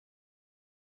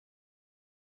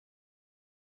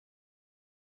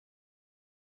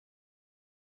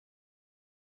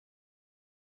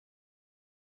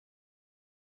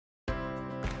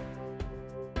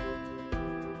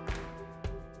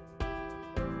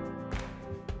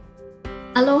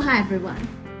Aloha everyone.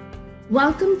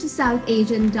 Welcome to South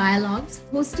Asian Dialogues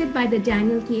hosted by the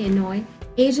Daniel K. Inouye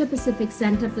Asia Pacific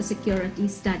Center for Security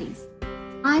Studies.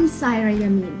 I'm Saira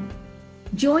Yamin.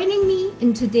 Joining me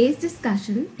in today's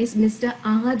discussion is Mr.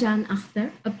 Agha Jan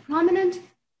Akhtar, a prominent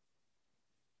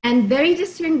and very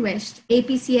distinguished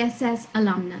APCSS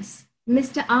alumnus.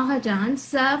 Mr. Agha Jan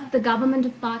served the government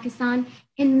of Pakistan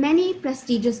in many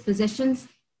prestigious positions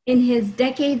in his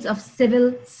decades of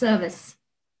civil service.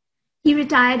 He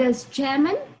retired as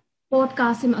chairman, Port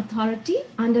Qasim Authority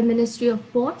under Ministry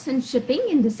of Ports and Shipping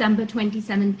in December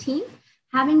 2017,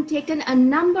 having taken a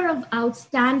number of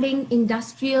outstanding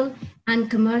industrial and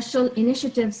commercial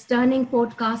initiatives turning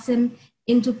Port Qasim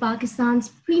into Pakistan's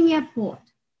premier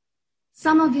port.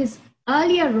 Some of his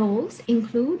earlier roles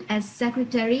include as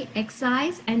Secretary,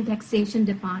 Excise and Taxation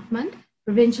Department,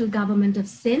 Provincial Government of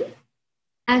Sindh,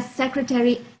 as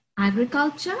Secretary,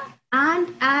 Agriculture,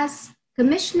 and as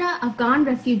Commissioner of Afghan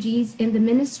Refugees in the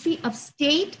Ministry of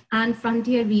State and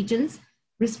Frontier Regions,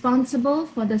 responsible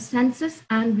for the census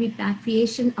and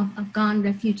repatriation of Afghan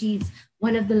refugees,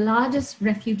 one of the largest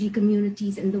refugee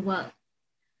communities in the world.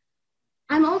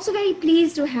 I'm also very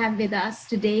pleased to have with us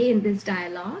today in this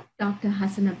dialogue, Dr.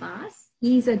 Hassan Abbas.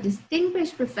 He's a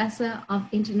distinguished professor of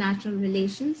international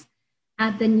relations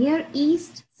at the Near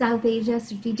East South Asia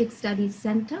Strategic Studies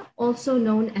Center, also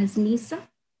known as NESA,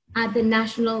 at the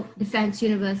National Defense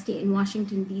University in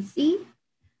Washington, D.C.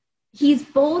 He's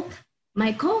both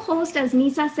my co-host as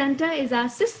NESA Center is our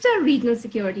sister Regional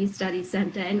Security Studies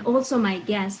Center, and also my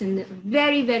guest and a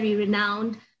very, very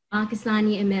renowned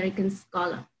Pakistani-American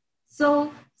scholar.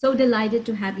 So delighted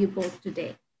to have you both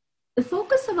today. The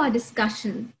focus of our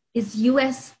discussion is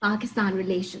US-Pakistan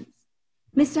relations.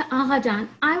 Mr. Agha Jan,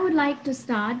 I would like to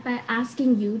start by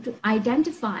asking you to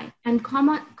identify and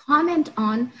comment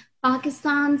on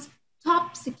Pakistan's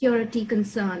top security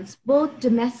concerns, both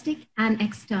domestic and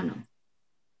external.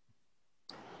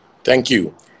 Thank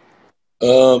you.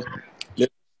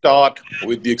 Let's start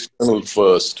with the external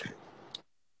first.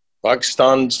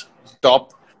 Pakistan's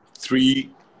top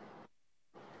three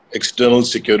external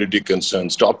security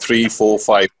concerns, top 3, 4,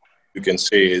 5, you can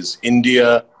say, is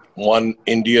India 1,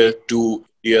 India 2,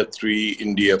 India 3,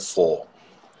 India 4.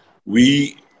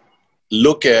 We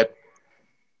look at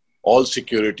all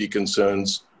security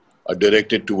concerns are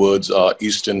directed towards our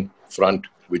eastern front,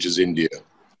 which is India.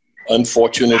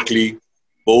 Unfortunately,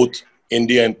 both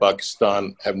India and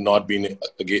Pakistan have not been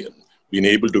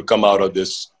able to come out of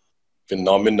this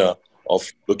phenomena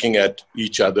of looking at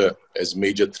each other as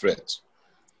major threats.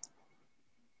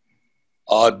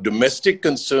 Our domestic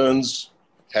concerns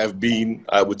have been,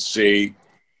 I would say,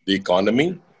 the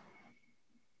economy,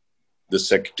 the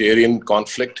sectarian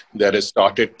conflict that has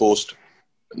started post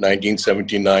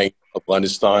 1979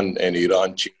 Afghanistan and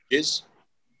Iran changes,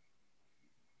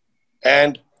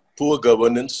 and poor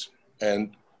governance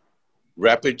and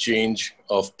rapid change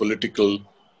of political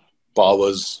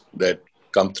powers that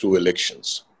come through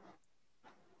elections.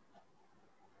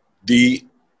 The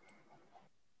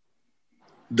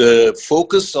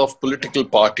focus of political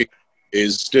parties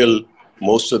is still,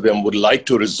 most of them would like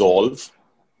to resolve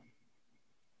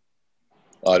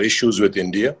our issues with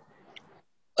India.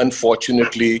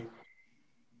 Unfortunately,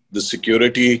 the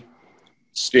security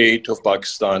state of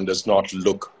Pakistan does not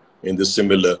look in the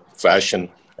similar fashion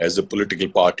as the political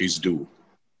parties do.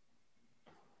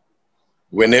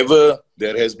 Whenever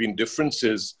there has been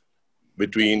differences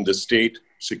between the state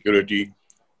security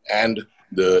and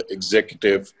the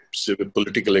executive, civil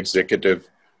political executive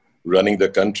running the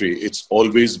country, it's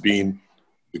always been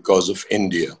because of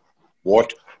India.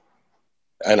 What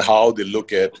and how they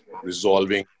look at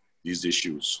resolving these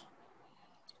issues.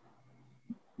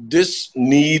 This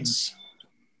needs,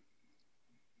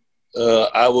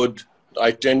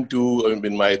 I tend to,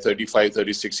 in my 35,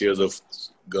 36 years of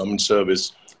government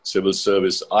service, civil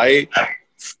service,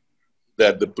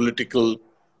 that the political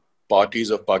parties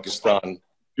of Pakistan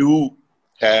do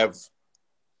have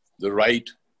the right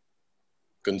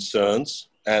concerns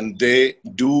and they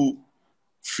do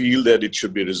feel that it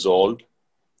should be resolved.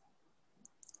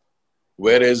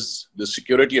 Whereas the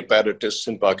security apparatus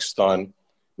in Pakistan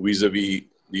vis-a-vis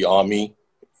the army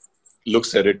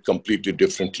looks at it completely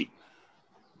differently.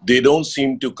 They don't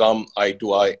seem to come eye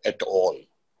to eye at all.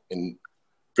 And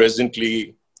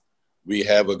presently, we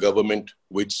have a government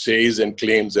which says and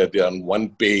claims that they are on one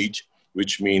page,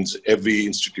 which means every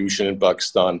institution in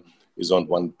Pakistan is on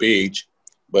one page.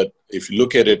 But if you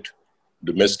look at it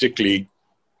domestically,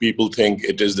 people think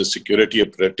it is the security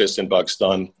apparatus in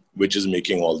Pakistan which is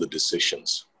making all the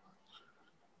decisions.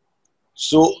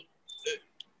 So,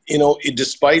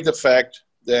 despite the fact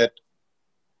that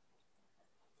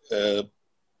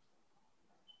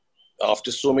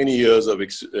after so many years of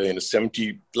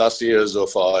 70 plus years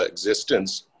of our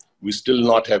existence, we still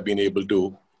not have been able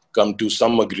to come to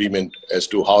some agreement as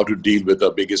to how to deal with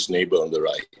our biggest neighbor on the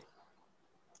right.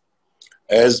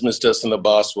 As Mr. Hassan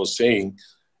Abbas was saying,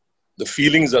 the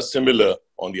feelings are similar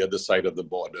on the other side of the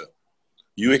border.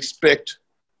 You expect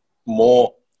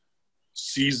more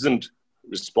seasoned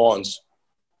response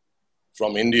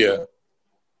from India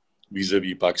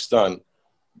vis-a-vis Pakistan.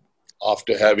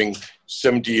 After having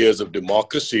 70 years of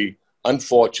democracy,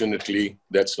 unfortunately,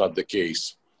 that's not the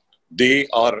case. They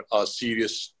are our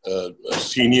serious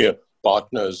senior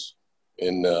partners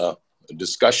in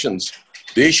discussions.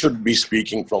 They should be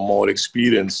speaking from more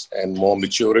experience and more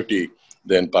maturity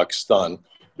than Pakistan,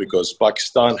 because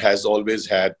Pakistan has always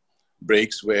had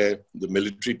breaks where the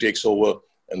military takes over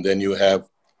and then you have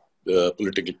the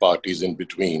political parties in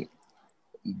between.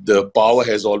 The power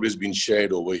has always been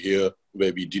shared over here,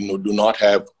 where we do not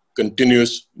have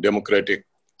continuous democratic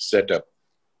setup,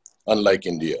 unlike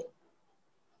India.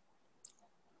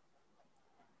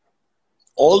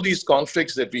 All these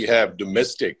conflicts that we have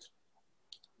domestic,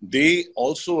 they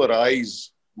also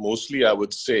arise mostly, I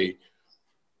would say,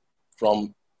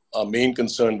 from our main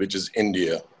concern, which is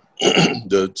India.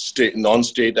 The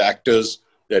non-state actors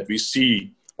that we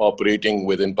see operating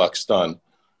within Pakistan,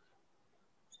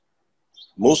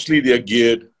 mostly they are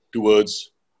geared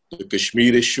towards the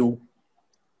Kashmir issue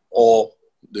or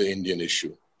the Indian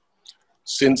issue.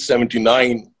 Since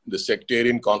 '79, the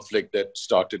sectarian conflict that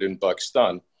started in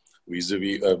Pakistan,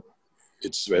 vis-a-vis,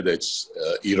 whether it's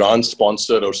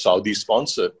Iran-sponsored or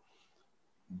Saudi-sponsored,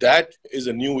 that is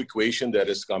a new equation that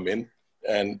has come in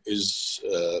and is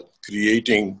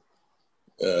creating,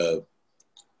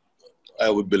 I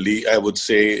would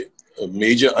say, a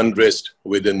major unrest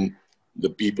within the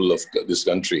people of this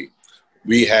country.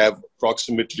 We have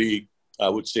approximately, I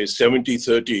would say,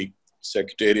 70-30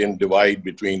 sectarian divide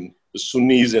between the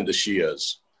Sunnis and the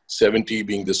Shias. 70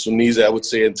 being the Sunnis, I would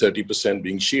say, and 30%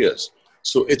 being Shias.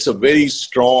 So it's a very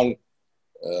strong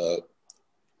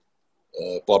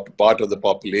part of the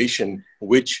population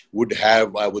which would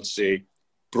have, I would say,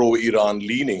 pro-Iran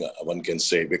leaning, one can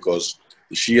say, because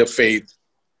the Shia faith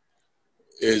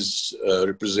is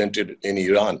represented in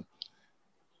Iran.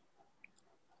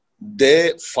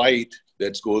 Their fight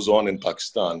that goes on in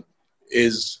Pakistan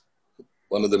is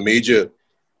one of the major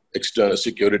external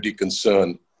security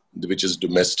concern, which is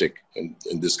domestic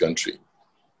in this country.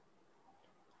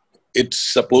 It's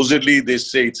supposedly, they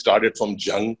say it started from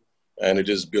Jung, and it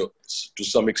is built, to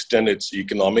some extent, it's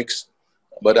economics.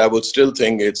 But I would still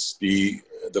think it's the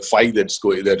fight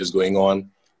that is going on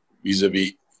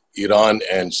vis-a-vis Iran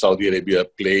and Saudi Arabia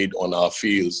played on our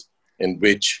fields, in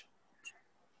which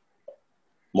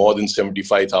more than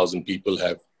 75,000 people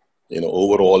have,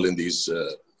 overall in these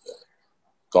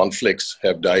conflicts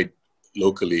have died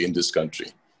locally in this country.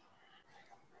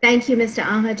 Thank you, Mr.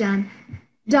 Agha Jan.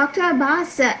 Dr.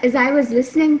 Abbas, as I was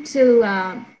listening to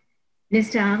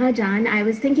Mr. Agha Jan, I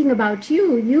was thinking about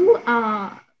you. You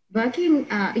are working,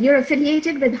 you're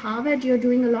affiliated with Harvard. You're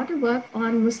doing a lot of work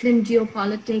on Muslim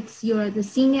geopolitics. You're the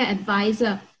senior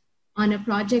advisor on a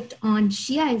project on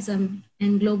Shiaism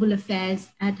and global affairs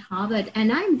at Harvard.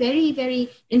 And I'm very, very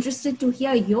interested to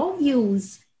hear your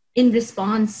views in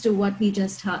response to what we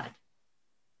just heard.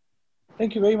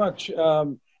 Thank you very much.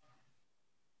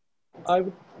 I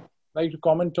would like to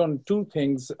comment on two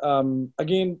things.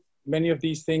 Again, many of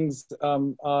these things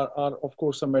are of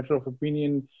course, a matter of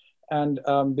opinion. And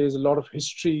there's a lot of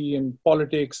history and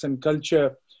politics and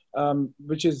culture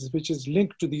which is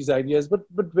linked to these ideas. But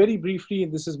very briefly,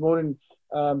 and this is more in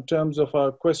terms of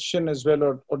our question as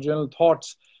well, or general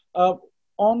thoughts.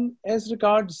 As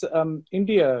regards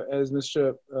India, as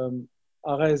Mr.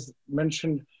 Agha has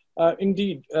mentioned,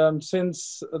 indeed,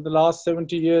 since the last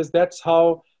 70 years, that's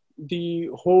how the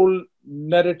whole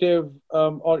narrative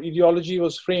or ideology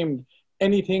was framed.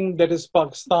 Anything that is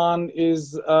Pakistan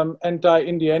is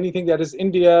anti-India. Anything that is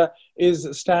India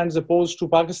stands opposed to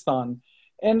Pakistan.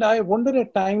 And I wonder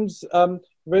at times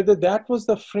whether that was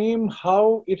the frame,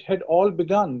 how it had all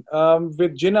begun.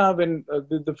 With Jinnah, when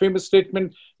the famous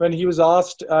statement, when he was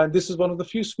asked, this is one of the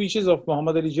few speeches of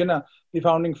Muhammad Ali Jinnah, the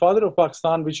founding father of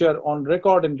Pakistan, which are on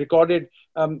record and recorded,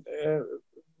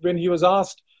 when he was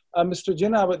asked, Mr.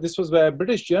 Jinnah, this was by a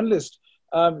British journalist,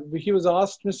 he was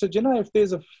asked, Mr. Jinnah, if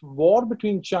there's a war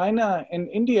between China and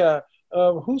India,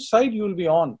 whose side you will be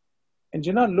on? And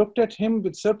Jinnah looked at him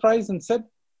with surprise and said,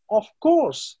 of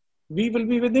course, we will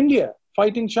be with India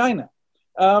fighting China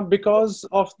because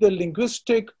of the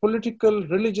linguistic, political,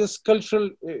 religious, cultural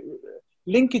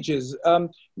linkages.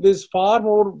 There's far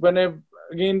more,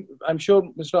 again, I'm sure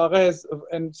Mr. Agha has,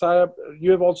 and Saira,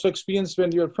 you have also experienced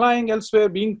when you're flying elsewhere,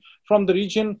 being from the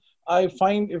region. I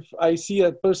find if I see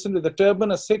a person with a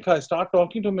turban, a Sikh, I start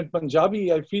talking to him in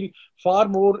Punjabi. I feel far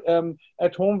more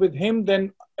at home with him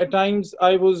than at times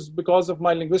I was, because of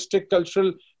my linguistic,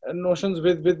 cultural notions,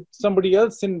 with somebody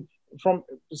else from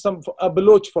a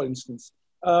Baloch, for instance.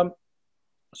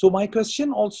 So my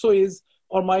question also is,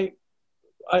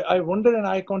 I wonder, and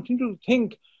I continue to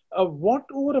think, what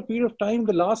over a period of time,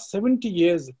 the last 70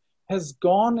 years, has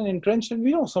gone and entrenched, and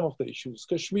we know some of the issues,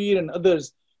 Kashmir and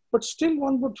others, but still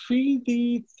one would feel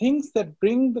the things that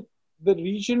bring the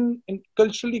region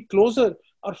culturally closer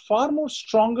are far more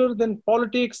stronger than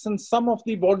politics and some of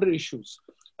the border issues.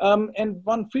 And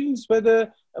one feels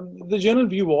whether the general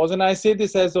view was, and I say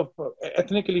this as of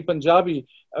ethnically Punjabi,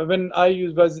 when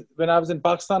I was in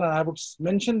Pakistan and I would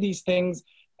mention these things,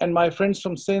 and my friends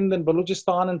from Sindh and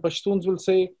Balochistan and Pashtuns will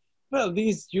say, well,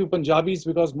 you Punjabis,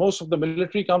 because most of the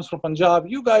military comes from Punjab,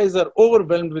 you guys are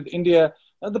overwhelmed with India.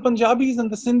 The Punjabis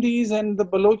and the Sindhis and the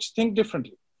Baloch think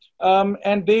differently.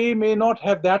 And they may not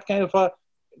have that kind of a,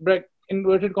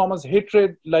 inverted commas,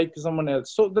 hatred like someone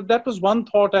else. So that was one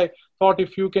thought I thought,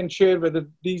 if you can share whether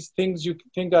these things you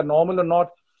think are normal or not.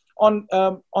 On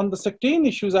the sectarian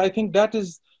issues, I think that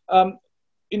is,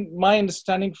 in my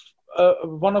understanding,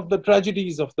 one of the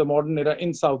tragedies of the modern era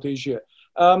in South Asia.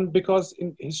 Because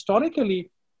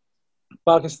historically,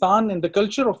 Pakistan and the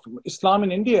culture of Islam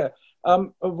in India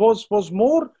was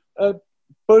more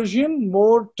Persian,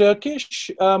 more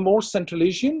Turkish, more Central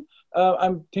Asian.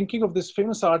 I'm thinking of this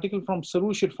famous article from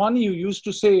Sarush Irfani, who used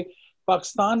to say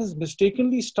Pakistan has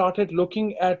mistakenly started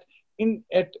looking at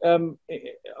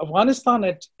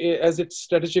Afghanistan as its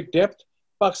strategic depth.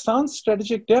 Pakistan's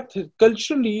strategic depth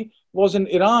culturally was in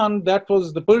Iran. That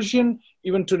was the Persian.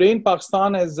 Even today in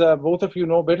Pakistan, as both of you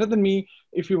know better than me,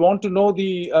 if you want to know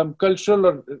the cultural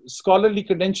or scholarly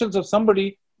credentials of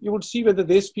somebody, you would see whether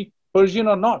they speak Persian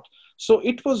or not. So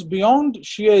it was beyond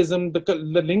Shiaism.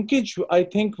 The linkage, I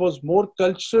think, was more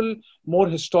cultural, more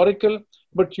historical.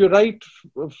 But you're right,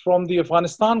 from the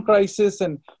Afghanistan crisis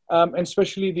and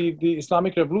especially the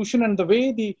Islamic Revolution and the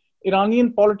way the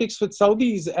Iranian politics with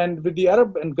Saudis and with the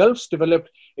Arab and Gulfs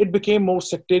developed, it became more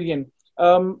sectarian.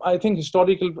 I think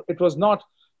historical it was not.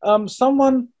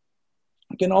 Someone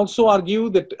can also argue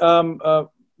that,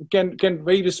 can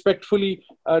very respectfully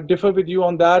differ with you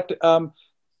on that.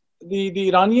 The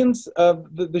Iranians,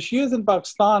 the Shias in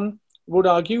Pakistan would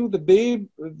argue that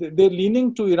their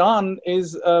leaning to Iran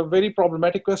is a very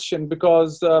problematic question,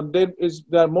 because there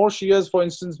are more Shias, for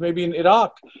instance, maybe in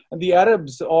Iraq and the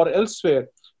Arabs or elsewhere.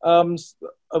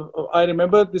 I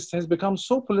remember this has become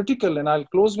so political, and I'll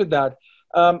close with that.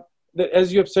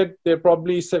 As you have said, there are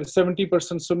probably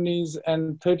 70% Sunnis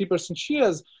and 30%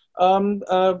 Shias.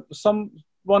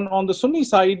 Someone on the Sunni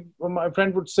side, my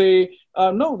friend would say,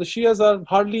 no, the Shias are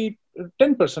hardly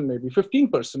 10%, maybe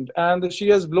 15%, and the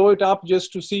Shias blow it up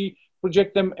just to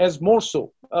project them as more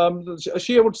so. A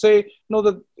Shia would say, no,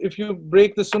 that if you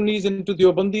break the Sunnis into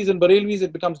Deobandis and Barelvis,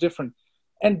 it becomes different.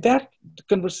 And that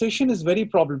conversation is very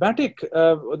problematic.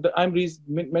 I'm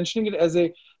mentioning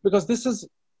it because this has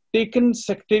taken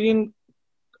sectarian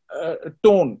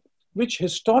tone, which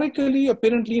historically,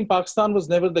 apparently in Pakistan was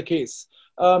never the case.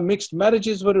 Mixed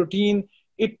marriages were routine.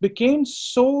 It became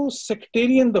so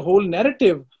sectarian, the whole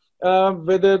narrative,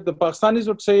 whether the Pakistanis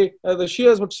would say, the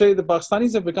Shias would say the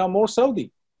Pakistanis have become more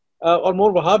Saudi or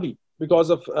more Wahhabi because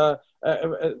of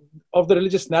the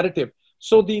religious narrative.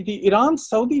 So the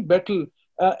Iran-Saudi battle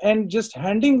and just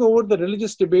handing over the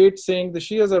religious debate, saying the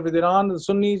Shias are with Iran, the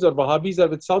Sunnis or Wahhabis are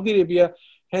with Saudi Arabia,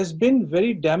 has been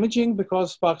very damaging,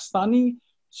 because Pakistani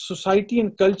society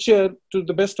and culture, to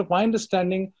the best of my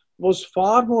understanding, was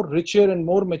far more richer and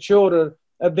more mature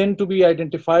than to be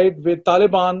identified with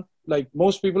Taliban. Like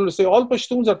most people will say, all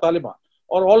Pashtuns are Taliban,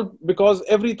 or all, because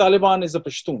every Taliban is a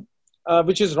Pashtun,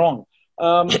 which is wrong.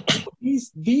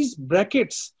 These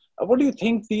brackets, what do you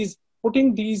think,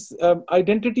 putting these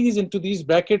identities into these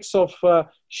brackets of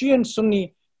Shia and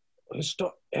Sunni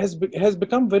has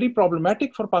become very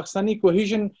problematic for Pakistani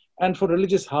cohesion and for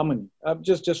religious harmony?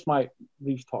 Just my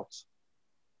brief thoughts.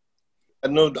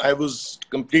 No, I was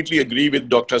completely agree with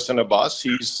Dr. Hassan Abbas.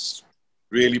 He's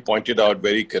really pointed out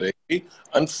very correctly.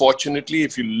 Unfortunately,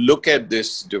 if you look at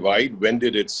this divide, when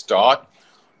did it start?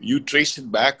 You trace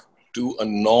it back to a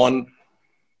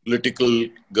non-political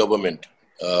government.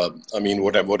 I mean,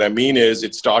 what I mean is,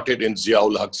 it started in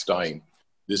Ziaul Haq's time.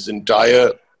 This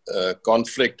entire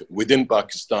conflict within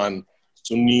Pakistan,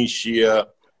 Sunni, Shia,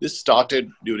 this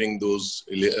started during those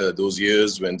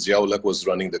years when Ziaul Haq was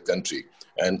running the country.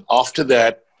 And after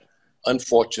that,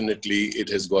 unfortunately, it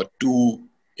has got too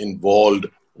involved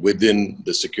within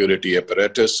the security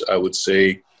apparatus. I would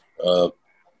say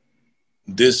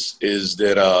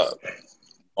there are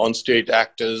on-state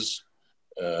actors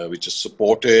which are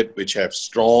supported, which have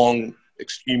strong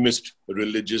extremist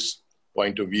religious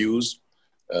point of views.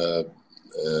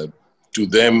 To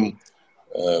them,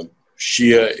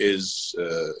 Shia is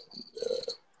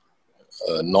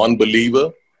a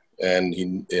non-believer, and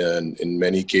in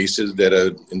many cases there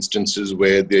are instances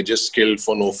where they're just killed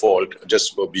for no fault,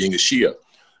 just for being a Shia.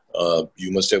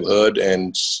 You must have heard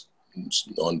and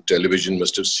on television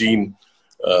must have seen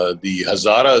the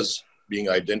Hazaras being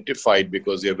identified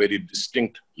because they're very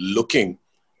distinct looking,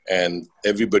 and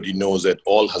everybody knows that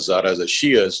all Hazaras are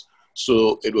Shias.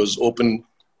 So it was open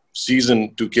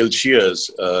season to kill Shias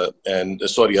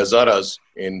Hazaras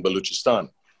in Balochistan.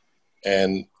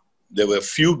 And there were a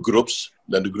few groups,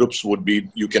 then the groups would be,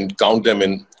 you can count them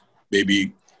in maybe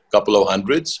a couple of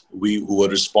hundreds, who were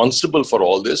responsible for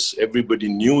all this. Everybody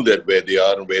knew that where they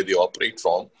are and where they operate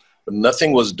from, but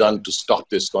nothing was done to stop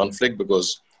this conflict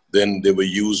because then they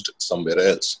were used somewhere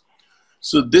else.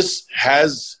 So this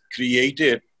has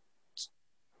created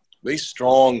very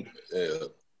strong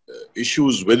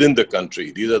issues within the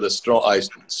country. These are the strong,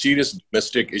 serious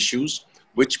domestic issues,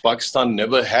 which Pakistan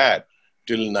never had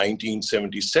till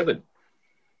 1977.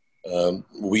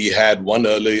 We had one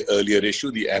earlier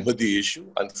issue, the Ahmadi issue.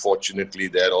 Unfortunately,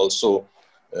 that also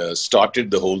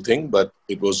started the whole thing, but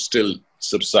it was still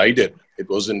subsided. It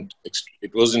wasn't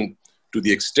to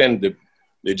the extent that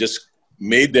they just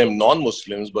made them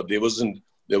non-Muslims, but there was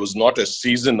not a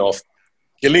season of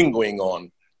killing going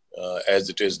on as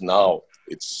it is now.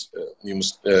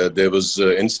 There was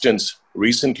an instance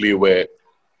recently where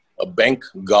a bank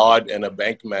guard and a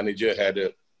bank manager had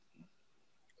an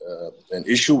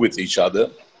issue with each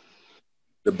other.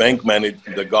 The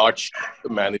guard shot the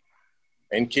manager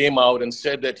and came out and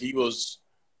said that he was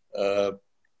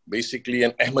basically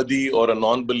an Ahmadi or a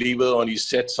non-believer, and he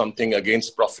said something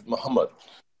against Prophet Muhammad.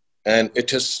 And it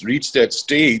has reached that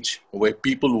stage where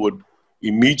people would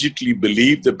immediately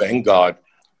believe the bank guard,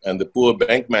 and the poor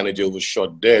bank manager who was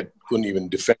shot dead couldn't even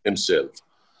defend himself.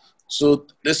 So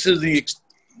this is the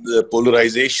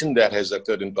polarization that has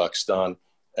occurred in Pakistan,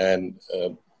 and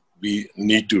we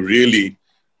need to really,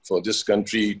 for this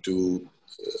country to,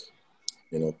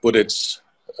 put its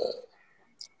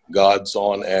guards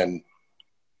on and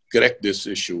correct this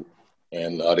issue.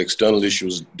 And our external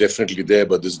issues definitely there,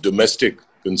 but this domestic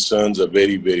concerns are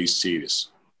very, very serious.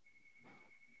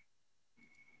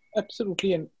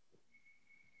 Absolutely. And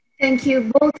thank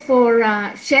you both for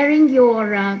sharing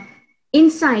your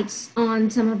insights on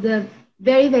some of the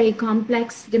very, very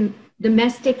complex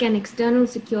domestic and external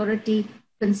security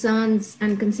concerns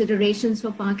and considerations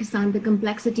for Pakistan, the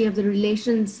complexity of the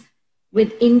relations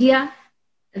with India,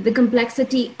 the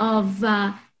complexity of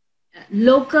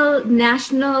local,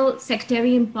 national,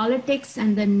 sectarian politics,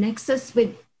 and the nexus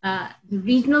with the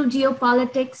regional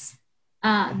geopolitics,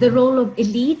 the role of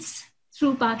elites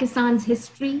through Pakistan's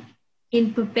history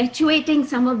in perpetuating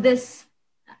some of this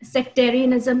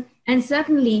sectarianism, and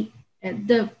certainly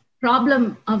the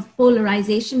problem of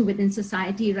polarization within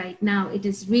society right now. It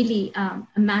is really a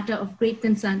matter of great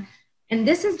concern. And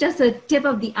this is just a tip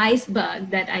of the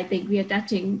iceberg that I think we are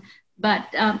touching. But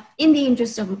in the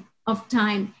interest of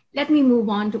time, let me move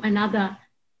on to another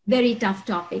very tough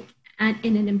topic and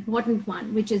in an important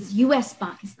one, which is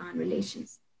US-Pakistan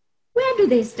relations. Where do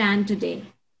they stand today?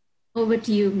 Over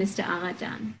to you, Mr. Agha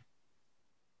Jan.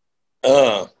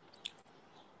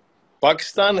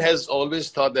 Pakistan has always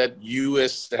thought that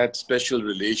US had special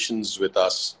relations with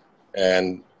us,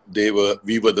 and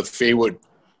we were the favored,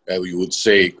 we would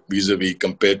say, vis-a-vis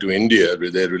compared to India,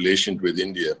 with their relation with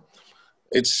India.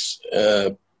 It's,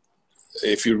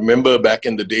 if you remember back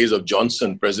in the days of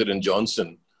Johnson, President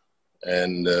Johnson,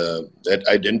 and that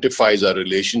identifies our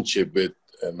relationship with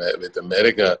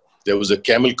America. There was a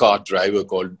camel cart driver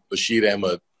called Bashir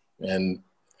Ahmed, and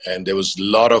there was a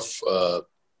lot of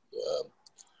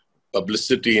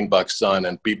publicity in Pakistan,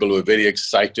 and people were very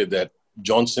excited that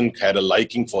Johnson had a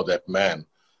liking for that man.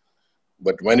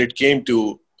 But when it came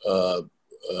to the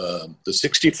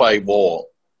 65 war,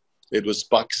 it was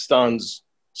Pakistan's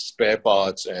spare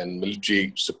parts and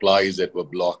military supplies that were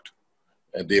blocked.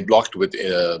 And they blocked with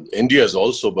India's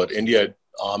also, but India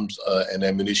arms and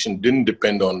ammunition didn't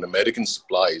depend on American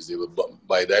supplies. They were,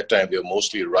 by that time, they were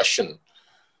mostly Russian.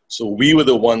 So we were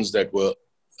the ones that were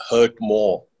hurt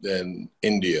more than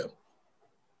India.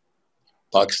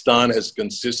 Pakistan has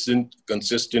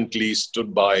consistently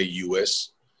stood by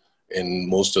US in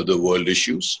most of the world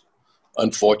issues.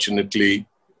 Unfortunately,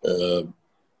 the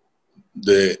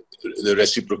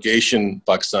reciprocation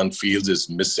Pakistan feels is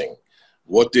missing.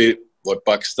 What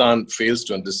Pakistan fails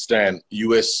to understand,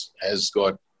 US has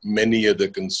got many other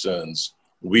concerns.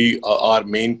 Our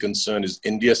main concern is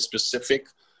India specific.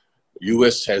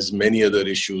 US has many other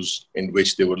issues in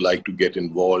which they would like to get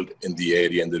involved in the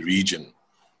area and the region.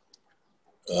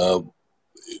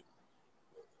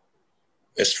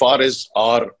 As far as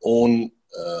our own,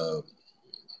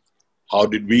 how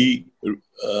did we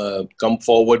come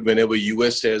forward whenever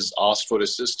US has asked for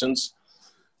assistance?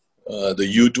 The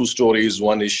U2 story is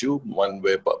one issue, one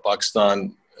where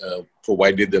Pakistan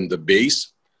provided them the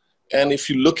base. And if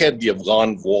you look at the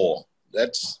Afghan war,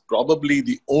 that's probably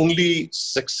the only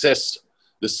success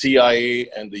the CIA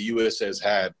and the US has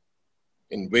had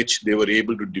in which they were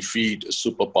able to defeat a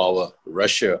superpower,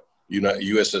 Russia,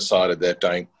 USSR at that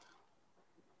time,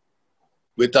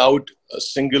 without a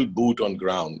single boot on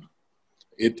ground.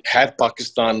 Had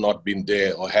Pakistan not been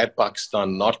there, or had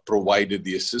Pakistan not provided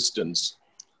the assistance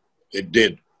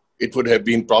it would have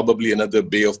been probably another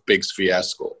Bay of Pigs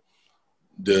fiasco.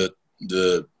 The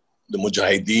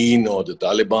Mujahideen or the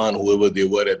Taliban, whoever they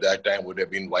were at that time, would have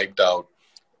been wiped out,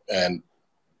 and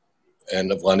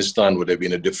Afghanistan would have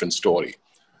been a different story.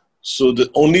 So the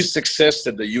only success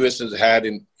that the US has had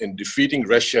in defeating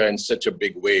Russia in such a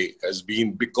big way has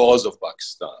been because of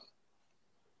Pakistan.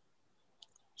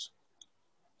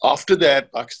 After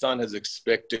that, Pakistan has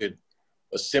expected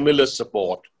a similar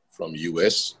support from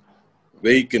US,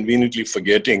 very conveniently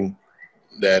forgetting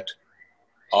that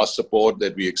our support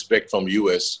that we expect from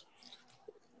US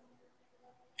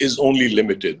is only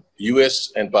limited.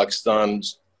 US and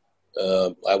Pakistan's,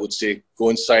 I would say,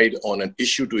 coincide on an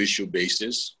issue-to-issue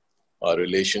basis, our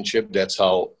relationship. That's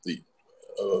how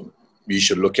we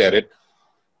should look at it.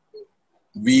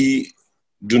 We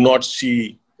do not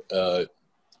see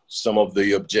some of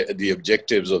the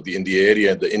objectives of in the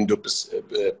area, the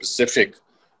Indo-Pacific,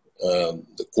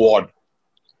 the Quad,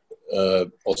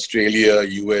 Australia,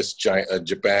 US, China,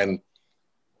 Japan.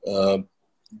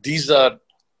 These are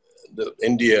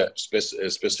India,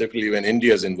 specifically when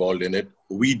India is involved in it.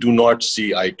 We do not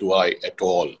see eye to eye at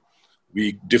all.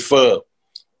 We differ,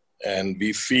 and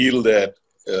we feel that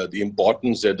the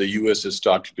importance that the US has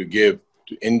started to give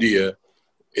to India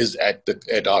is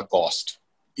at our cost.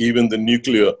 Even the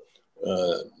nuclear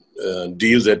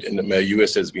deals that the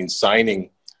US has been signing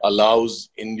allows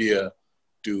India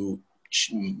to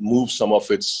move some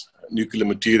of its nuclear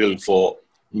material for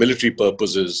military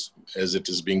purposes, as it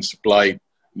is being supplied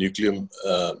nuclear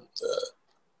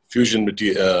fusion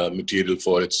material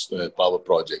for its power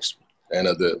projects and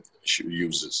other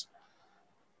uses.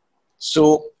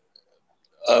 So,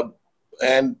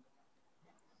 and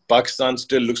Pakistan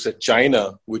still looks at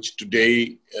China, which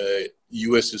today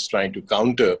US is trying to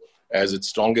counter as its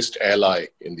strongest ally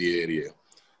in the area.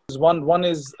 One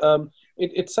is,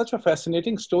 it's such a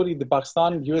fascinating story, the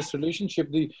Pakistan-US relationship.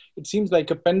 It seems like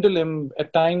a pendulum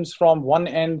at times. From one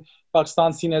end,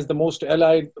 Pakistan seen as the most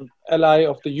ally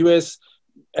of the US,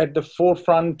 at the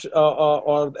forefront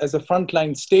or as a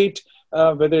frontline state,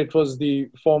 whether it was the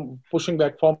pushing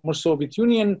back former Soviet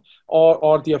Union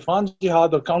or the Afghan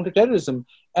jihad or counterterrorism.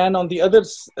 And on the other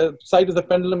side of the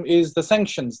pendulum is the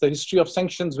sanctions, the history of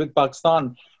sanctions with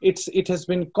Pakistan. It has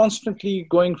been constantly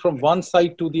going from one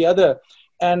side to the other.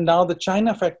 And now the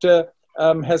China factor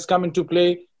has come into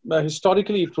play.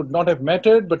 Historically, it would not have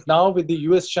mattered, but now with the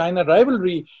US-China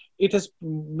rivalry, it has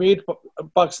made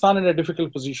Pakistan in a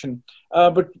difficult position.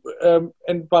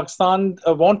 And Pakistan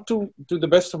want to the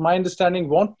best of my understanding,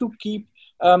 want to keep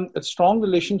a strong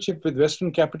relationship with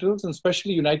Western capitals, and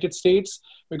especially United States,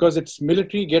 because its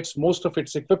military gets most of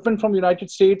its equipment from United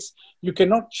States. You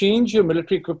cannot change your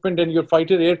military equipment and your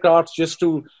fighter aircrafts just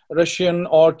to Russian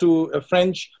or to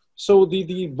French. So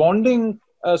the bonding,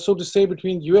 so to say,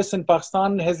 between US and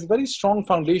Pakistan has very strong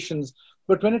foundations.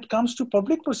 But when it comes to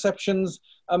public perceptions,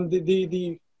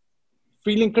 the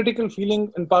critical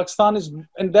feeling in Pakistan is,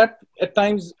 and that at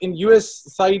times in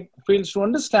US side fails to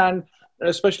understand,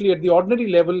 especially at the ordinary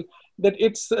level, that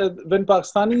it's when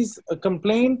Pakistanis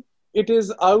complain, it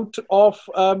is out of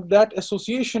that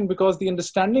association, because the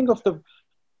understanding of the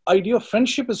idea of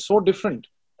friendship is so different.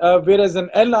 Whereas an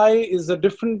ally is a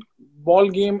different ball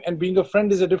game, and being a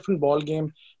friend is a different ball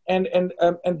game, and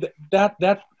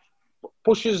that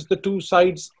pushes the two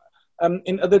sides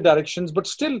in other directions. But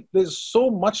still, there's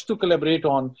so much to collaborate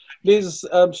on. There's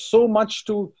so much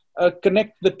to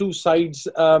connect the two sides,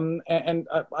 and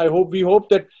we hope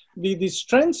that the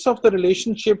strengths of the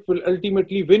relationship will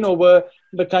ultimately win over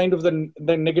the kind of the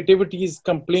negativities,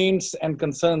 complaints, and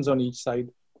concerns on each side.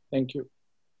 Thank you.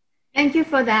 Thank you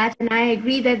for that. And I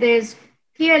agree that there's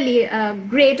clearly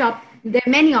there are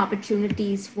many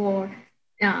opportunities for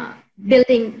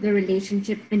building the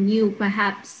relationship anew.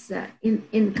 Perhaps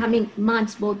in coming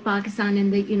months, both Pakistan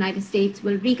and the United States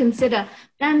will reconsider.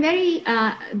 But I'm very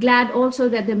glad also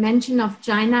that the mention of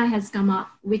China has come up,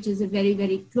 which is a very,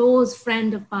 very close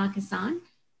friend of Pakistan,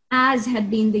 as had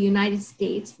been the United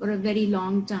States for a very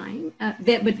long time,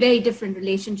 but very different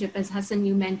relationship. As Hassan,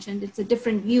 you mentioned, it's a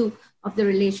different view of the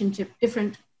relationship,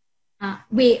 different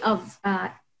way of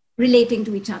relating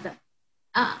to each other.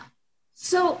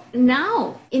 So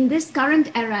now, in this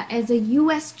current era, as a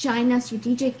US-China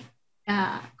strategic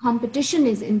competition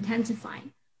is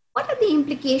intensifying, what are the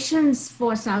implications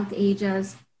for South Asian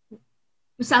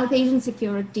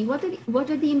security? What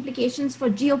are the implications for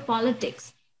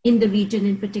geopolitics in the region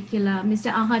in particular?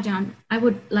 Mr. Agha Jan, I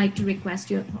would like to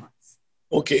request your thoughts.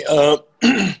 Okay,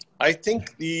 I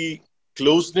think the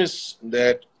closeness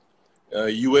that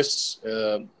US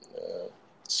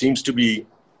seems to be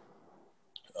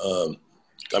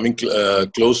coming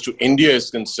close to India is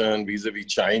concerned vis-a-vis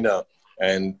China,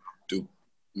 and to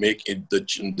make it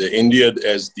the India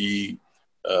as the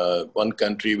one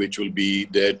country which will be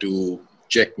there to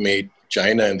checkmate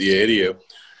China in the area,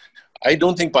 I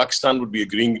don't think Pakistan would be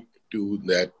agreeing to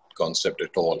that concept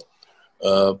at all.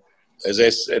 As I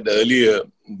said earlier,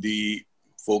 the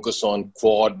focus on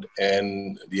Quad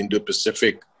and the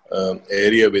Indo-Pacific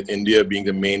area, with India being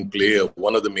the main player,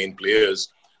 one of the main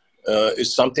players,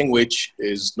 is something which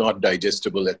is not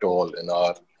digestible at all in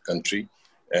our country,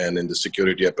 and in the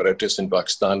security apparatus in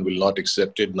Pakistan will not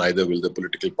accept it, neither will the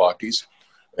political parties.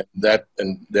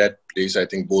 And that place, I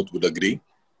think both would agree.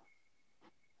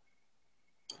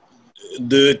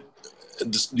 The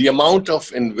amount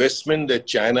of investment that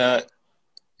China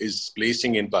is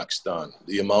placing in Pakistan,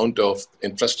 the amount of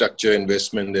infrastructure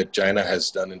investment that China has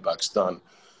done in Pakistan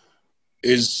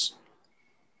is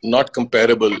not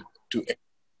comparable to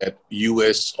that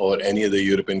US or any other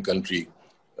European country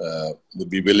would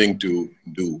be willing to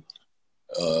do.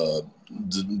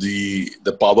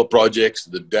 The power projects,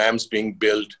 the dams being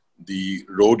built, the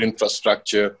road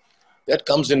infrastructure, that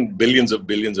comes in billions of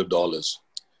dollars.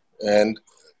 And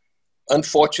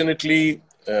unfortunately,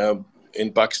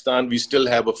 in Pakistan, we still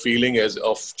have a feeling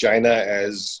of China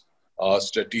as our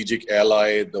strategic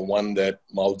ally, the one that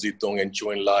Mao Zedong and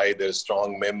Zhou Enlai, there's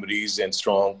strong memories and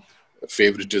strong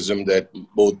favoritism that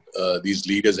both these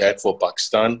leaders had for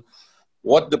Pakistan.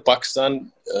 What the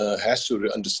Pakistan has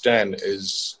to understand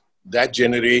is that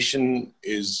generation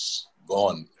is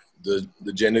gone.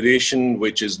 The generation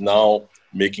which is now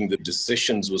making the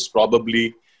decisions was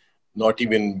probably not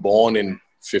even born in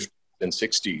 50s and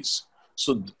 60s.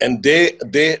 So, and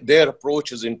their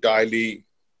approach is entirely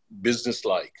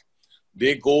business-like.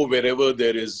 They go wherever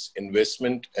there is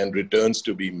investment and returns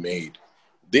to be made.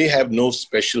 They have no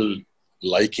special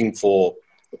liking for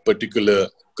a particular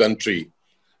country.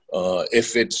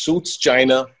 If it suits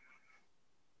China,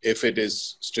 if it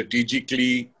is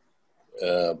strategically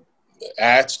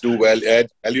adds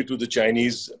value to the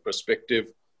Chinese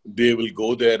perspective, they will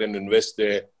go there and invest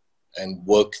there and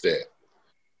work there.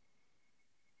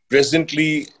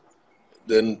 Presently,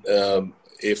 then,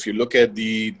 if you look at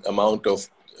the amount of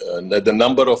the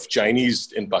number of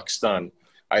Chinese in Pakistan,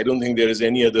 I don't think there is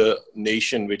any other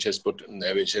nation which has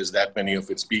that many of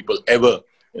its people ever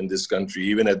in this country.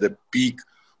 Even at the peak,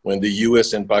 when the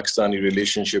US and Pakistani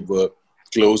relationship were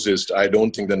closest, I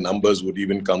don't think the numbers would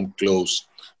even come close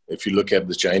if you look at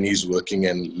the Chinese working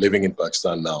and living in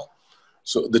Pakistan now.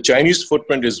 So the Chinese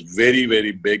footprint is very,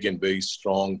 very big and very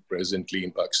strong presently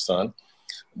in Pakistan,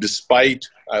 despite,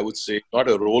 I would say, not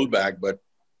a rollback, but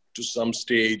to some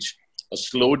stage, a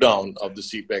slowdown of the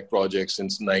CPEC project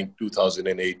since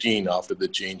 2018 after the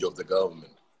change of the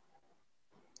government.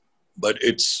 But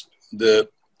the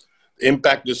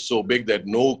impact is so big that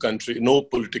no country, no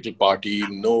political party,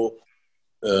 no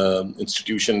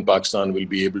institution in Pakistan will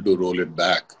be able to roll it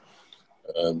back.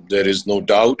 There is no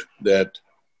doubt that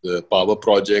the power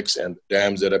projects and the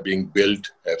dams that are being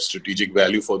built have strategic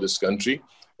value for this country.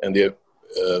 And they have,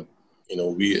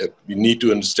 we need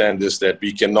to understand this, that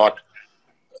we cannot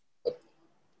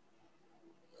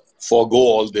forego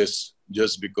all this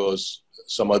just because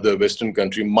some other Western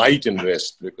country might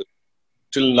invest. Because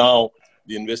till now,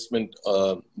 the investment,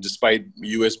 despite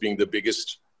US being the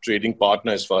biggest trading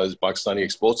partner as far as Pakistani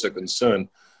exports are concerned,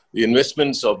 the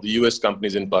investments of the US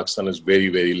companies in Pakistan is very,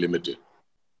 very limited.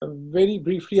 Very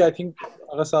briefly, I think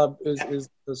Agha Saab is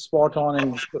spot on,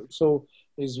 and so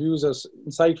his views are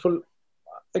insightful.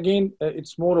 Again,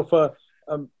 it's more of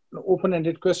an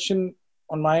open-ended question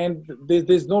on my end.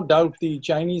 There's no doubt the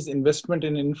Chinese investment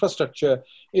in infrastructure,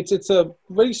 it's a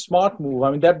very smart move.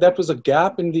 I mean, that was a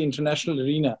gap in the international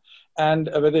arena. And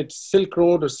whether it's Silk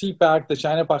Road or CPAC, the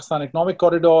China-Pakistan Economic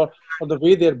Corridor, or the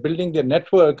way they're building their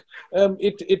network,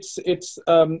 it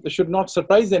should not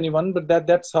surprise anyone, but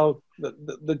that's how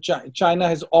China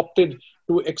has opted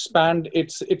to expand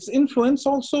its influence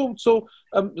also, so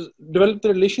develop the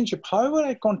relationship. However,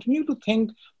 I continue to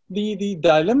think the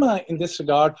dilemma in this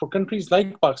regard for countries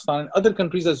like Pakistan and other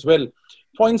countries as well.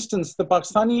 For instance, the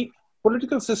Pakistani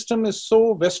political system is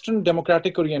so Western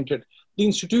democratic oriented. The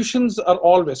institutions are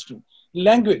all Western.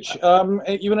 Language,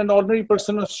 even an ordinary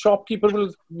person, a shopkeeper,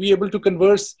 will be able to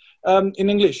converse in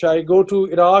English. I go to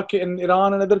Iraq and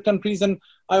Iran and other countries, and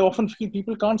I often feel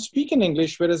people can't speak in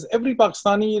English, whereas every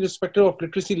Pakistani, irrespective of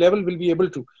literacy level, will be able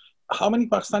to. How many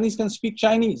Pakistanis can speak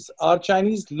Chinese? Are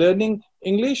Chinese learning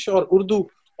English or Urdu?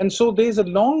 And so there's a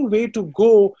long way to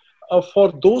go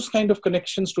for those kind of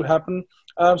connections to happen.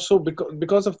 So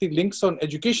because of the links on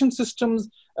education systems,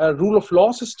 rule of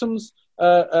law systems,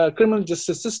 criminal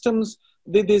justice systems,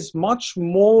 there's much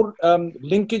more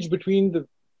linkage between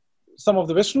some of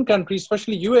the Western countries,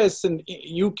 especially US and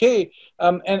UK,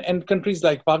 and countries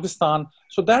like Pakistan.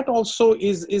 So that also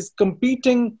is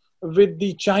competing with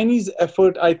the Chinese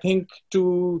effort, I think,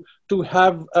 to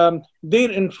have their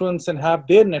influence and have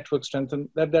their network strengthened.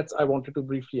 That's I wanted to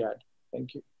briefly add.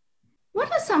 Thank you. What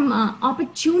are some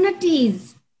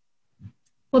opportunities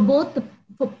for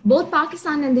both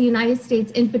Pakistan and the United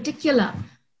States in particular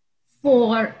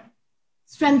for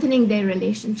strengthening their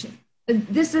relationship?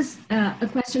 This is a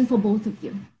question for both of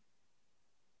you.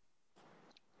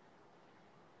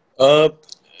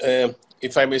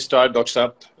 If I may start, Dr.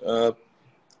 Saab.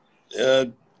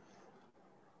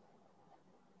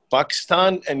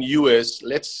 Pakistan and US,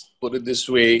 let's put it this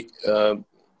way,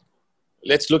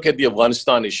 let's look at the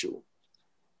Afghanistan issue.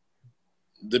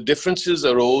 The differences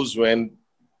arose when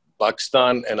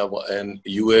Pakistan and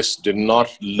US did not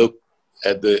look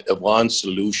at the Afghan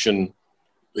solution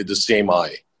with the same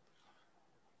eye.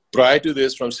 Prior to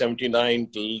this, from 79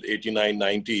 till 89,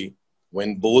 90,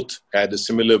 when both had a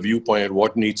similar viewpoint at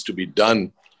what needs to be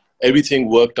done, everything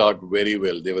worked out very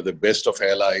well. They were the best of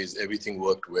allies. Everything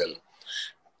worked well.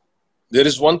 There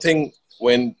is one thing: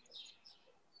 when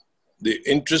the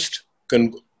interests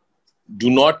do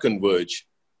not converge,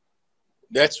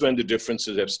 that's when the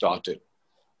differences have started.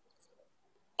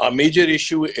 Our major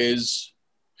issue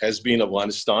has been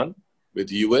Afghanistan with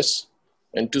the US,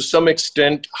 and to some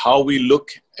extent, how we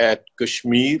look at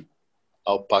Kashmir,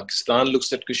 how Pakistan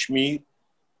looks at Kashmir,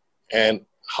 and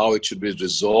how it should be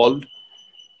resolved,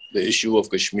 the issue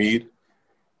of Kashmir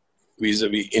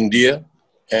vis-a-vis India,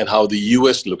 and how the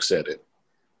US looks at it.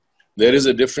 There is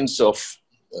a difference of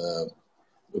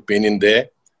opinion there.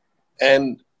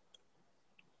 And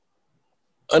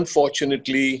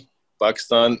unfortunately,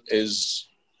 Pakistan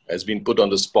has been put on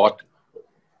the spot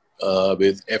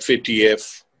with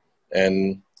FATF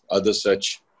and other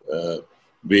such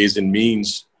ways and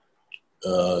means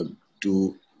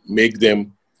to make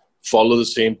them follow the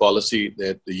same policy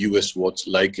that the US would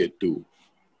like it to.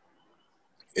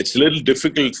 It's a little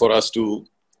difficult for us to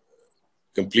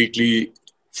completely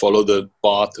follow the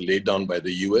path laid down by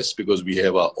the US because we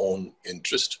have our own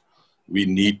interest. We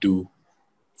need to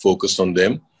focus on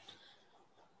them.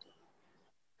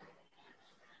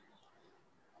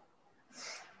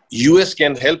 US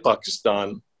can help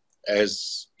Pakistan,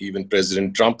 as even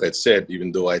President Trump had said,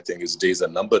 even though I think his days are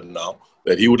numbered now,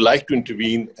 that he would like to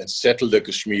intervene and settle the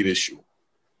Kashmir issue.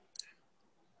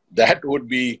 That would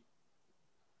be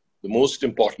the most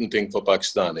important thing for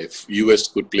Pakistan, if US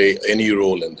could play any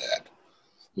role in that.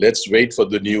 Let's wait for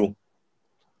the new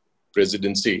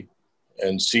presidency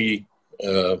and see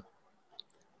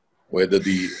whether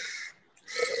the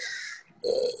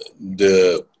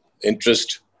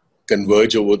interest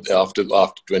converge after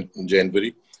 20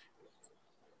 January.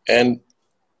 And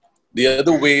the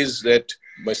other ways that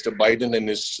Mr. Biden in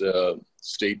his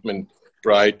statement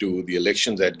prior to the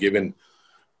elections had given,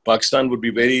 Pakistan would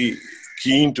be very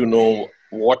keen to know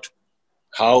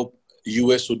how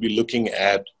US would be looking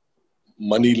at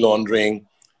money laundering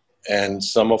and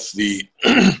some of the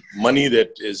money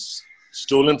that is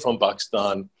stolen from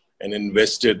Pakistan and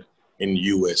invested in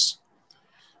US.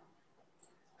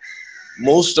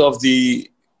 Most of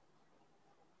the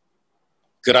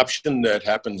corruption that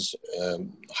happens,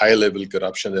 high-level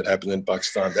corruption that happens in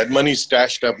Pakistan, that money is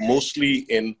stashed up mostly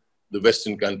in the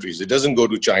Western countries. It doesn't go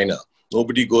to China.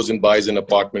 Nobody goes and buys an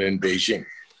apartment in Beijing.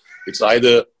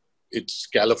 It's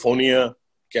California,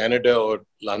 Canada, or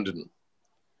London.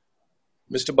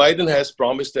 Mr. Biden has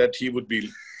promised that he would be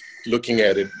looking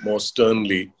at it more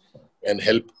sternly and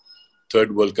help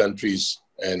third world countries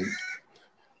and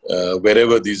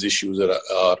wherever these issues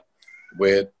are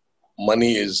where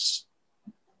money is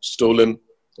stolen,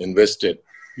 invested.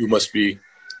 You must be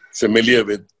familiar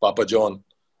with Papa John.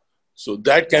 So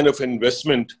that kind of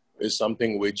investment is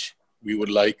something which we would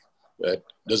like that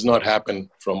does not happen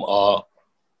from our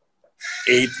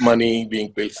aid money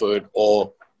being pilfered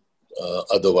or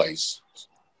otherwise.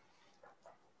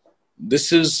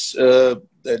 This is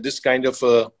this kind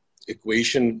of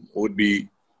equation would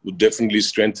definitely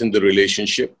strengthen the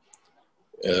relationship.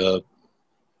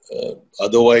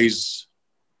 Otherwise,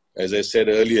 as I said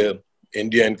earlier,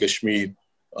 India and Kashmir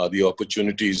are the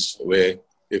opportunities where,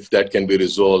 if that can be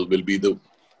resolved,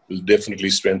 will definitely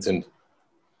strengthen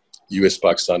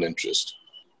US-Pakistan interest.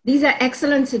 These are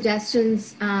excellent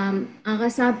suggestions, Agha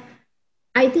Sahab.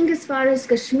 I think as far as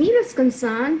Kashmir is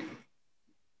concerned,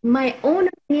 my own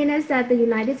opinion is that the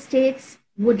United States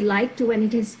would like to, and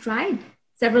it has tried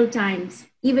several times,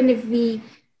 even if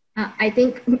I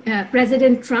think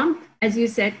President Trump, as you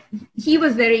said, he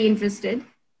was very interested.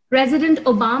 President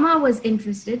Obama was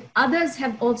interested. Others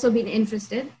have also been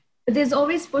interested, but there's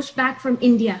always pushback from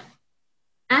India.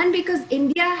 And because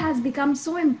India has become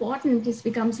so important, it's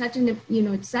become such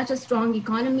it's such a strong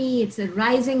economy, it's a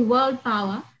rising world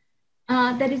power,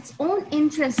 that its own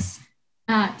interests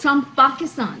trump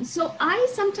Pakistan. So I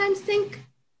sometimes think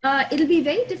it'll be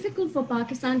very difficult for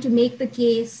Pakistan to make the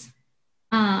case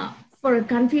for a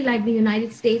country like the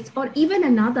United States or even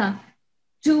another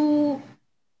to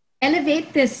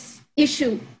elevate this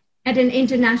issue at an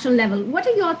international level. What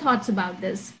are your thoughts about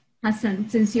this, Hassan,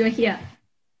 since you're here?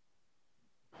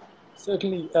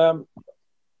 Certainly,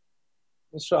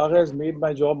 Mr. Agha has made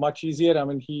my job much easier. I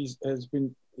mean, he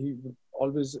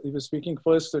was speaking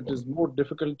first, so it is more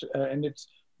difficult and it's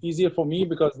easier for me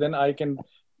because then I can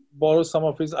borrow some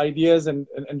of his ideas and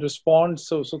respond.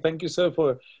 So thank you, sir,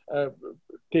 for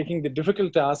taking the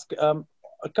difficult task.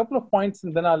 A couple of points,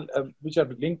 and then which are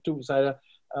linked to Saira,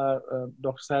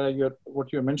 Dr. Saira,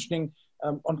 what you're mentioning.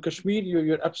 On Kashmir,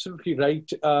 you're absolutely right.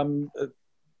 The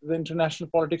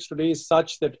international politics today is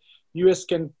such that US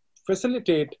can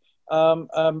facilitate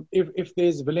if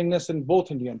there's willingness in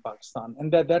both India and Pakistan.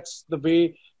 And that's the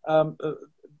way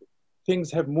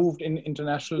things have moved in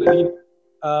international arena,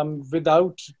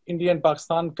 without India and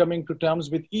Pakistan coming to terms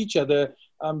with each other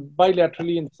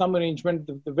bilaterally in some arrangement.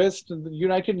 The West, the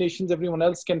United Nations, everyone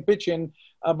else can pitch in,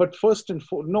 but first and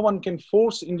no one can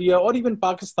force India or even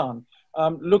Pakistan.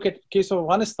 Look at the case of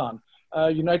Afghanistan.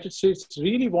 United States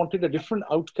really wanted a different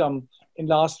outcome in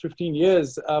the last 15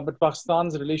 years, but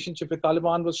Pakistan's relationship with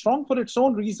Taliban was strong for its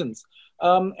own reasons.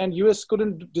 And US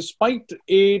couldn't, despite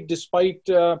aid, despite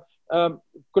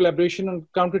collaboration on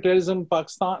counterterrorism,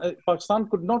 Pakistan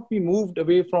could not be moved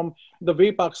away from the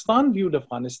way Pakistan viewed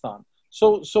Afghanistan.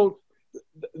 So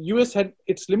the US had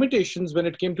its limitations when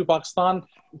it came to Pakistan,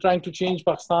 trying to change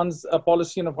Pakistan's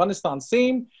policy in Afghanistan.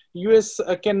 Same, US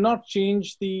cannot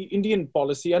change the Indian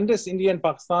policy unless India and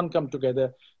Pakistan come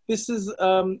together. This is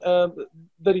the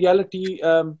reality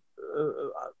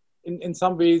in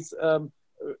some ways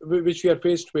which we are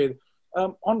faced with.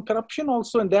 On corruption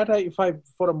also, and that if I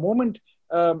for a moment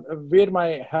wear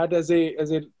my hat as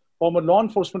a former law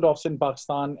enforcement officer in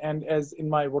Pakistan, and as in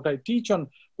what I teach on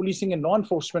policing and law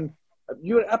enforcement,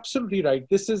 you're absolutely right.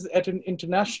 This is at an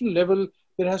international level.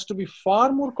 There has to be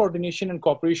far more coordination and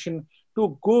cooperation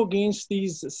to go against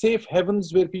these safe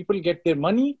havens where people get their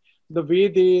money, the way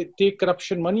they take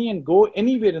corruption money and go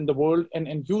anywhere in the world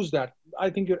and use that. I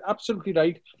think you're absolutely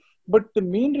right. But the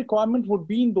main requirement would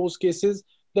be in those cases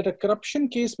that a corruption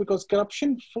case, because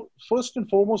corruption first and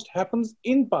foremost happens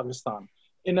in Pakistan,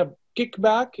 in a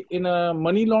kickback, in a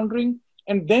money laundering,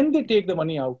 and then they take the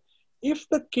money out. If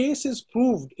the case is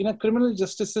proved in a criminal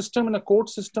justice system, in a court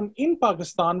system in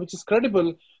Pakistan, which is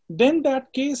credible, then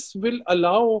that case will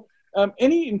allow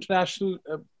any international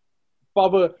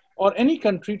power or any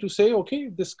country to say, okay,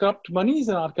 this corrupt money is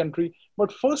in our country.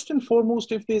 But first and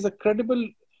foremost, if there's a credible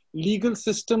legal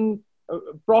system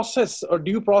process or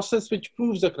due process which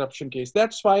proves the corruption case,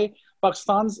 that's why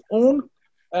Pakistan's own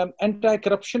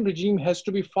anti-corruption regime has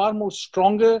to be far more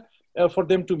stronger for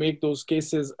them to make those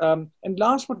cases. And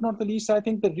last but not the least, I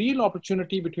think the real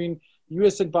opportunity between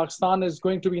US and Pakistan is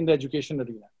going to be in the education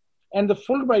arena. And the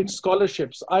Fulbright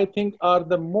scholarships, I think, are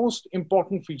the most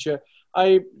important feature.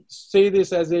 I say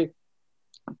this as a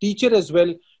teacher as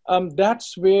well.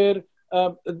 That's where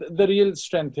the real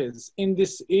strength is. In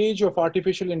this age of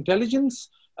artificial intelligence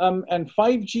and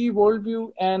 5G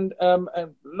worldview, and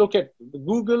look at the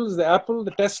Googles, the Apple,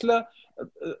 the Tesla,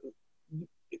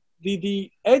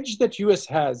 the edge that US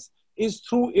has is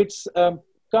through its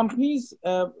companies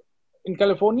in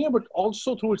California, but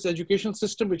also through its educational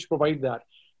system, which provide that.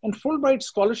 And Fulbright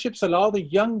scholarships allow the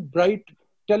young, bright,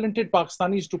 talented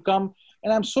Pakistanis to come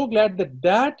And I'm so glad that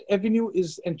that avenue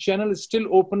is and channel is still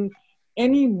open.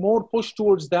 Any more push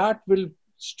towards that will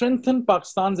strengthen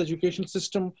Pakistan's education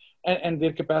system and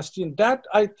their capacity. And that,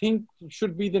 I think,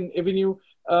 should be the avenue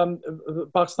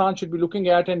Pakistan should be looking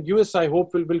at. And US, I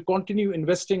hope, will continue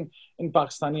investing in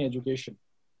Pakistani education.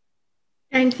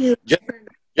 Thank you.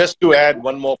 Just to add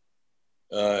one more,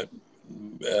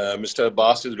 Mr.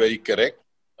 Abbas is very correct.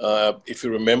 If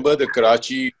you remember, the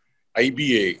Karachi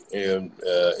IBA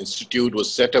Institute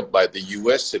was set up by the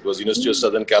US. It was University of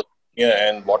Southern California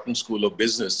and Wharton School of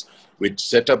Business, which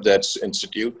set up that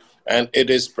institute. And it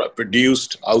has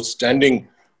produced outstanding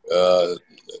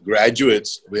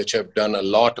graduates, which have done a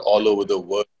lot all over the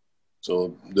world.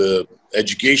 So the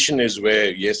education is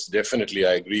where, yes, definitely,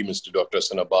 I agree, Mr. Dr.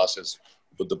 Hassan Abbas has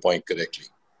put the point correctly.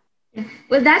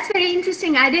 Well, that's very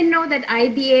interesting. I didn't know that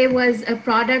IBA was a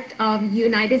product of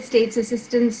United States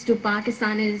assistance to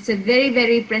Pakistan. It's a very,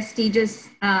 very prestigious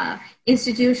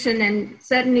institution and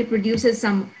certainly produces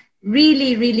some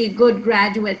really, really good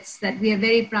graduates that we are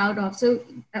very proud of. So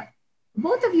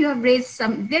both of you have raised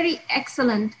some very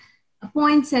excellent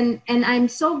points, and I'm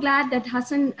so glad that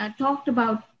Hassan talked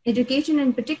about education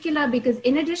in particular, because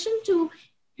in addition to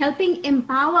helping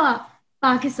empower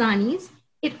Pakistanis,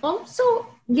 it also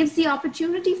gives the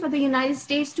opportunity for the United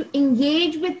States to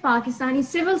engage with Pakistani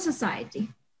civil society,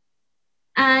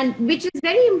 and which is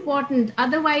very important.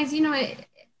 Otherwise, you know,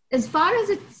 as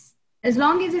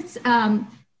long as its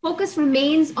focus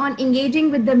remains on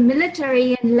engaging with the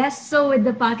military and less so with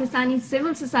the Pakistani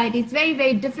civil society, it's very,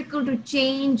 very difficult to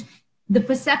change the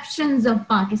perceptions of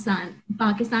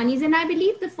Pakistanis. And I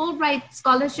believe the Fulbright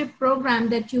scholarship program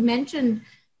that you mentioned,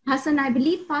 Hassan, I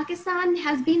believe Pakistan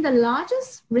has been the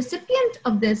largest recipient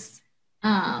of this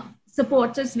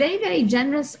support. So it's very, very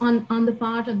generous on the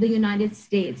part of the United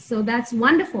States. So that's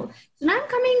wonderful. So now I'm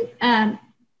coming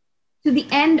to the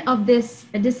end of this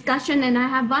discussion, and I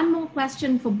have one more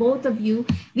question for both of you.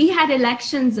 We had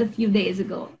elections a few days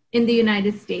ago in the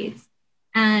United States,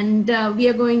 and we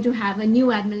are going to have a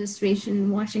new administration in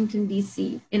Washington,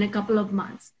 D.C. in a couple of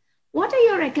months. What are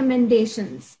your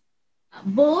recommendations,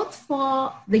 both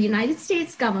for the United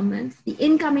States government, the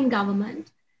incoming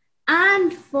government,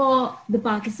 and for the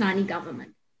Pakistani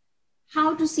government?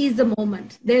 How to seize the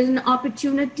moment? There's an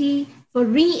opportunity for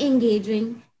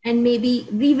re-engaging and maybe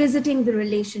revisiting the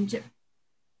relationship.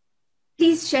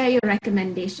 Please share your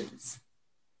recommendations.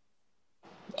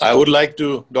 I would like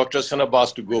to, Dr. Hassan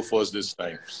Abbas, to go first this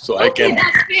time. So okay, I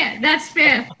can. That's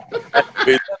fair. That's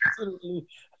fair. Absolutely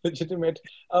legitimate.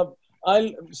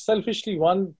 I'll selfishly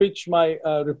pitch my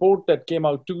report that came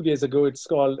out 2 days ago. It's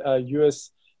called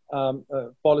US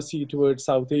Policy Towards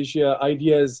South Asia,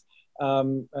 Ideas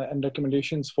and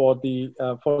Recommendations for the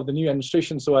new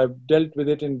administration. So I've dealt with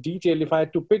it in detail. If I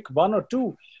had to pick one or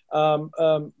two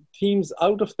themes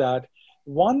out of that,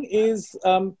 one is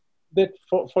that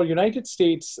for United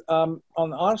States, on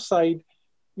our side,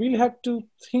 we'll have to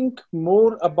think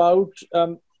more about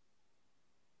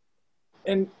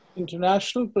an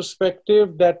international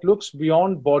perspective that looks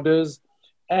beyond borders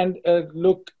and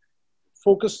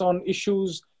focus on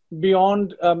issues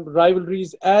beyond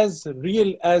rivalries, as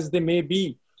real as they may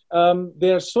be.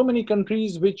 There are so many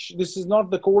countries which this is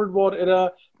not the Cold War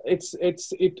era.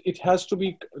 It has to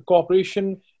be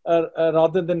cooperation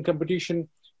rather than competition.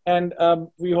 And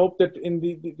we hope that in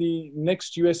the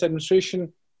next US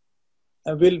administration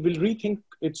will rethink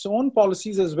its own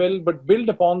policies as well, but build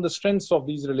upon the strengths of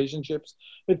these relationships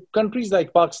with countries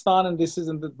like Pakistan, and this is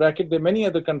in the bracket. There are many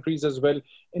other countries as well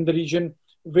in the region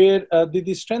where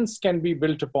the strengths can be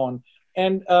built upon.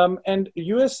 And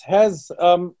US has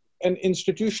an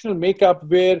institutional makeup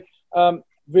where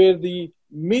the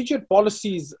major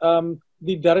policies,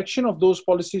 the direction of those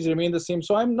policies remain the same.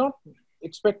 So I'm not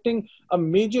expecting a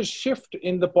major shift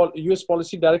in the US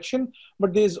policy direction,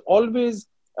 but there's always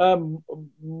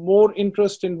more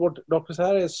interest in what Dr.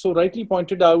 Saira has so rightly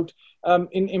pointed out,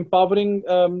 in empowering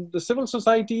the civil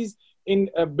societies, in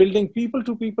building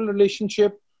people-to-people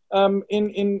relationship,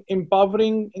 in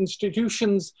empowering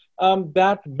institutions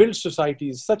that build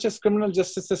societies, such as criminal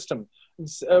justice system.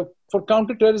 For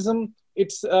counterterrorism,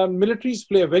 militaries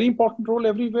play a very important role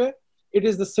everywhere. It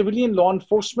is the civilian law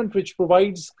enforcement which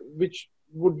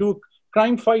would do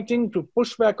crime fighting to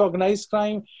push back organized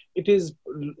crime. It is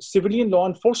civilian law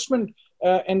enforcement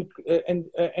and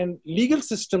legal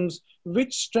systems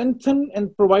which strengthen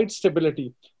and provide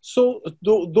stability. So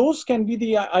those can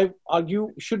be I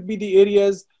argue, should be the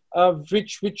areas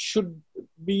which should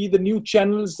be the new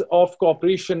channels of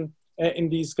cooperation in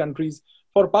these countries.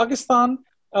 For Pakistan,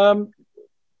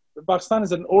 Pakistan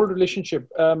is an old relationship,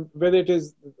 whether it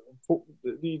is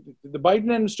the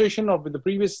Biden administration or with the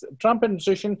previous Trump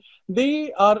administration,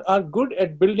 they are good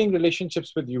at building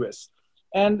relationships with US.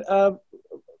 And the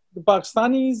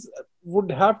Pakistanis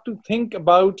would have to think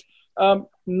about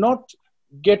not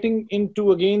getting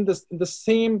into, again, the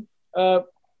same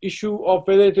issue of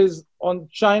whether it is on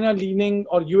China leaning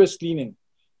or US leaning.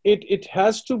 It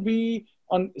has to be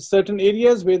on certain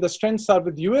areas where the strengths are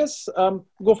with US,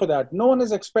 go for that. No one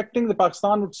is expecting the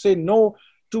Pakistan would say no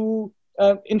to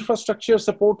infrastructure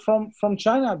support from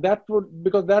China.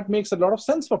 Because that makes a lot of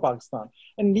sense for Pakistan.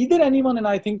 And neither anyone, and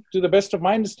I think to the best of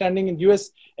my understanding in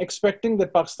US, expecting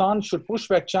that Pakistan should push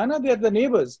back China. They are the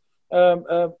neighbors.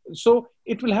 So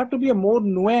it will have to be a more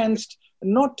nuanced,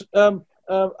 not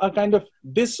a kind of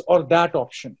this or that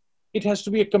option. It has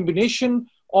to be a combination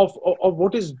of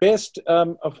what is best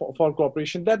for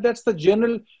cooperation. That's the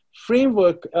general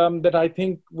framework that I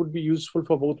think would be useful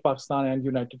for both Pakistan and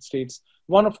United States.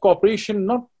 One of cooperation,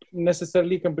 not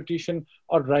necessarily competition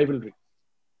or rivalry.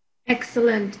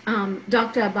 Excellent,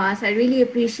 Dr. Abbas. I really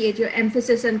appreciate your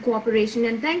emphasis on cooperation,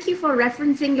 and thank you for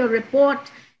referencing your report,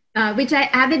 which I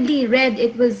avidly read.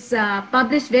 It was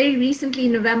published very recently,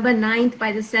 November 9th,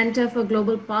 by the Center for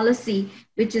Global Policy,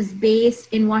 which is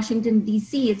based in Washington,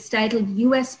 D.C. It's titled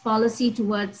U.S. Policy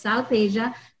Towards South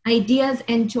Asia, Ideas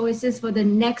and Choices for the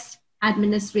Next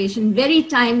Administration. Very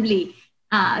timely.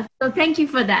 So thank you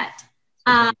for that.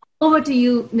 Over to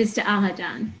you, Mr. Agha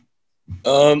Jan.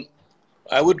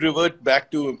 I would revert back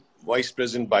to Vice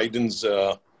President Biden's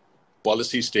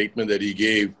policy statement that he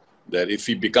gave, that if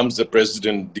he becomes the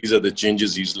president, these are the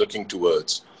changes he's looking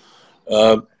towards.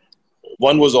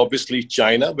 One was obviously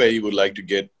China, where he would like to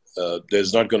get,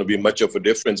 there's not going to be much of a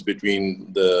difference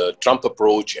between the Trump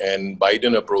approach and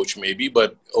Biden approach maybe,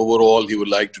 but overall he would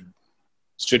like to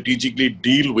strategically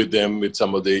deal with them with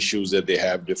some of the issues that they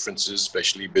have differences,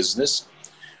 especially business.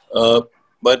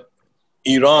 But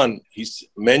Iran, he's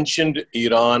mentioned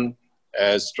Iran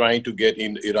as trying to get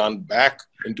Iran back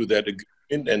into that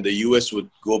agreement, and the US would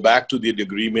go back to the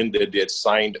agreement that they had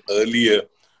signed earlier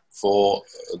for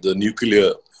the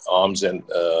nuclear arms and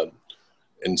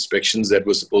inspections that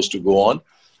were supposed to go on.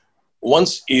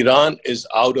 Once Iran is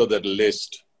out of that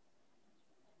list,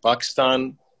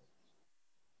 Pakistan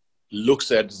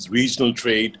looks at its regional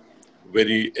trade,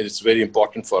 it's very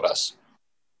important for us.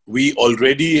 We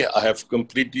already have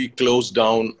completely closed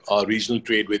down our regional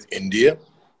trade with India.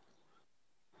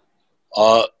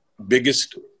 Our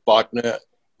biggest partner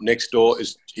next door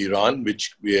is Iran,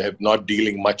 which we have not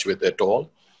dealing much with at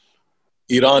all.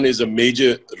 Iran is a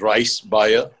major rice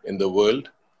buyer in the world.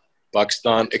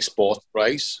 Pakistan exports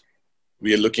rice.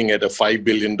 We are looking at a $5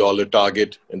 billion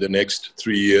target in the next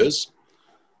 3 years.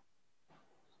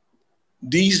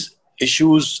 These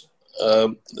issues,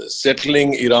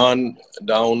 settling Iran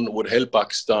down would help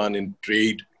Pakistan in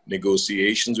trade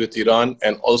negotiations with Iran,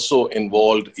 and also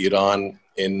involved Iran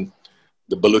in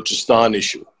the Balochistan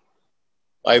issue.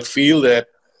 I feel that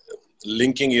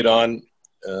linking Iran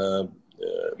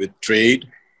with trade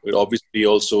will obviously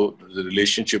also, the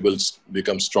relationship will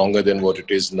become stronger than what it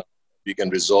is now. We can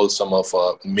resolve some of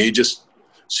our major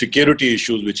security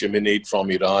issues which emanate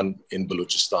from Iran in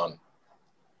Balochistan.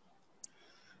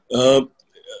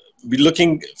 We're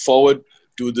looking forward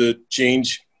to the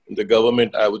change in the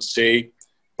government. I would say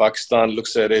Pakistan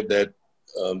looks at it that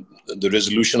the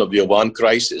resolution of the Afghan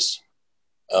crisis,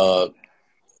 the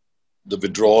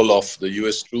withdrawal of the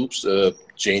US troops,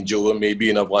 changeover maybe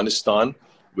in Afghanistan,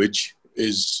 which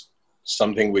is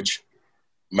something which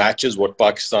matches what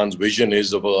Pakistan's vision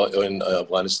is of, in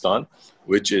Afghanistan,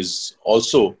 which is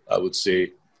also, I would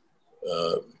say,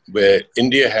 where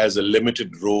India has a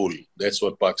limited role. That's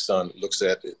what Pakistan looks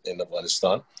at in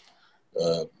Afghanistan.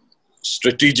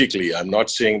 Strategically, I'm not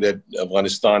saying that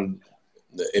Afghanistan,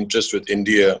 the interest with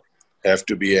India have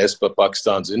to be as per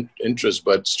Pakistan's interest,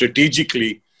 but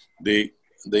strategically, the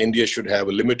India should have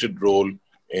a limited role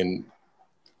in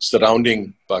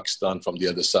surrounding Pakistan from the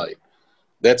other side.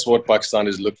 That's what Pakistan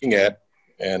is looking at,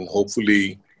 and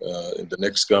hopefully in the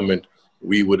next government,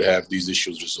 we would have these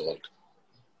issues resolved.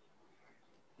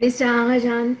 Mr. Agha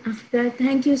Jan Akhtar,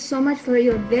 thank you so much for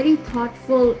your very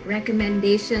thoughtful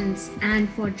recommendations and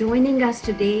for joining us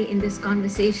today in this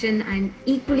conversation. I'm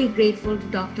equally grateful to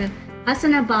Dr.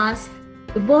 Hassan Abbas,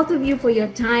 to both of you for your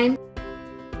time.